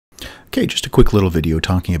Okay, just a quick little video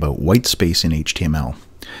talking about whitespace in HTML.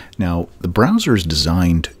 Now, the browser is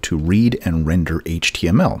designed to read and render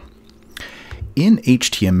HTML. In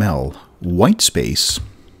HTML, whitespace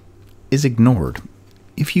is ignored.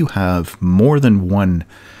 If you have more than one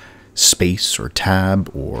space or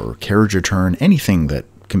tab or carriage return, anything that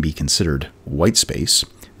can be considered whitespace,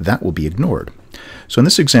 that will be ignored. So in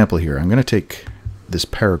this example here, I'm going to take this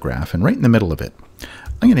paragraph and right in the middle of it,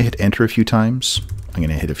 I'm going to hit enter a few times. I'm going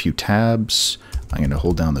to hit a few tabs. I'm going to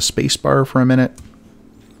hold down the space bar for a minute.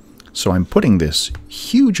 So I'm putting this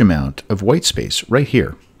huge amount of white space right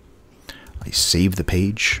here. I save the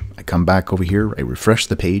page. I come back over here. I refresh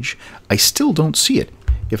the page. I still don't see it.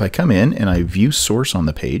 If I come in and I view source on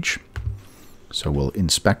the page, so we'll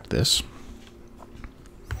inspect this.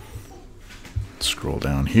 Scroll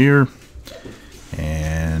down here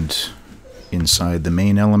and inside the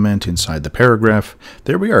main element, inside the paragraph,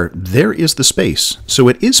 there we are. There is the space. So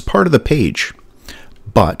it is part of the page,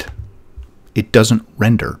 but it doesn't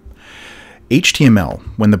render. HTML,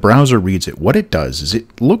 when the browser reads it, what it does is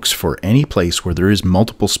it looks for any place where there is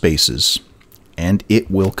multiple spaces, and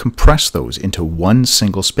it will compress those into one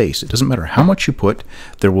single space. It doesn't matter how much you put,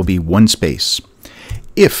 there will be one space.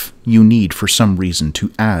 If you need, for some reason,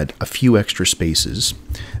 to add a few extra spaces,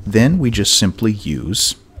 then we just simply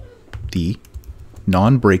use the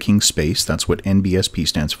non-breaking space. That's what NBSP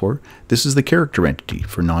stands for. This is the character entity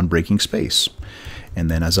for non-breaking space.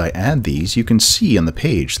 And then as I add these, you can see on the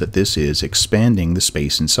page that this is expanding the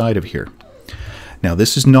space inside of here. Now,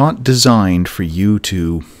 this is not designed for you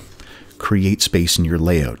to create space in your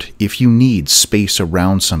layout. If you need space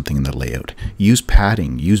around something in the layout, use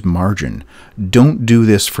padding, use margin. Don't do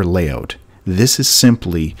this for layout. This is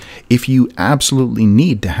simply if you absolutely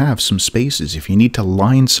need to have some spaces, if you need to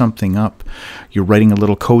line something up, you're writing a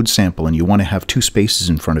little code sample and you want to have two spaces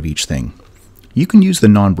in front of each thing. You can use the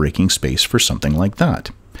non-breaking space for something like that.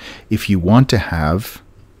 If you want to have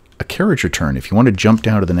a carriage return, if you want to jump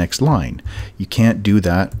down to the next line, you can't do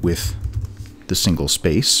that with the single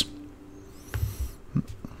space.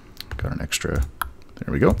 Got an extra,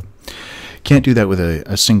 there we go. Can't do that with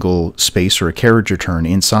a single space or a carriage return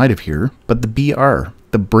inside of here, but the BR,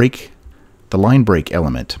 the line break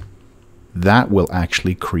element, that will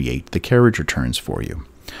actually create the carriage returns for you.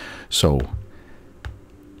 So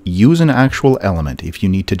use an actual element if you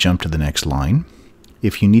need to jump to the next line.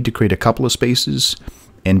 If you need to create a couple of spaces,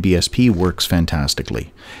 NBSP works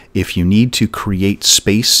fantastically. If you need to create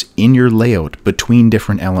space in your layout between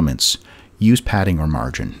different elements, use padding or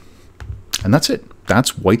margin. And that's it.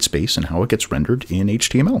 That's whitespace and how it gets rendered in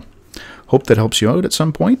HTML. Hope that helps you out at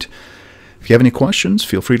some point. If you have any questions,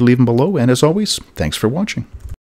 feel free to leave them below. And as always, thanks for watching.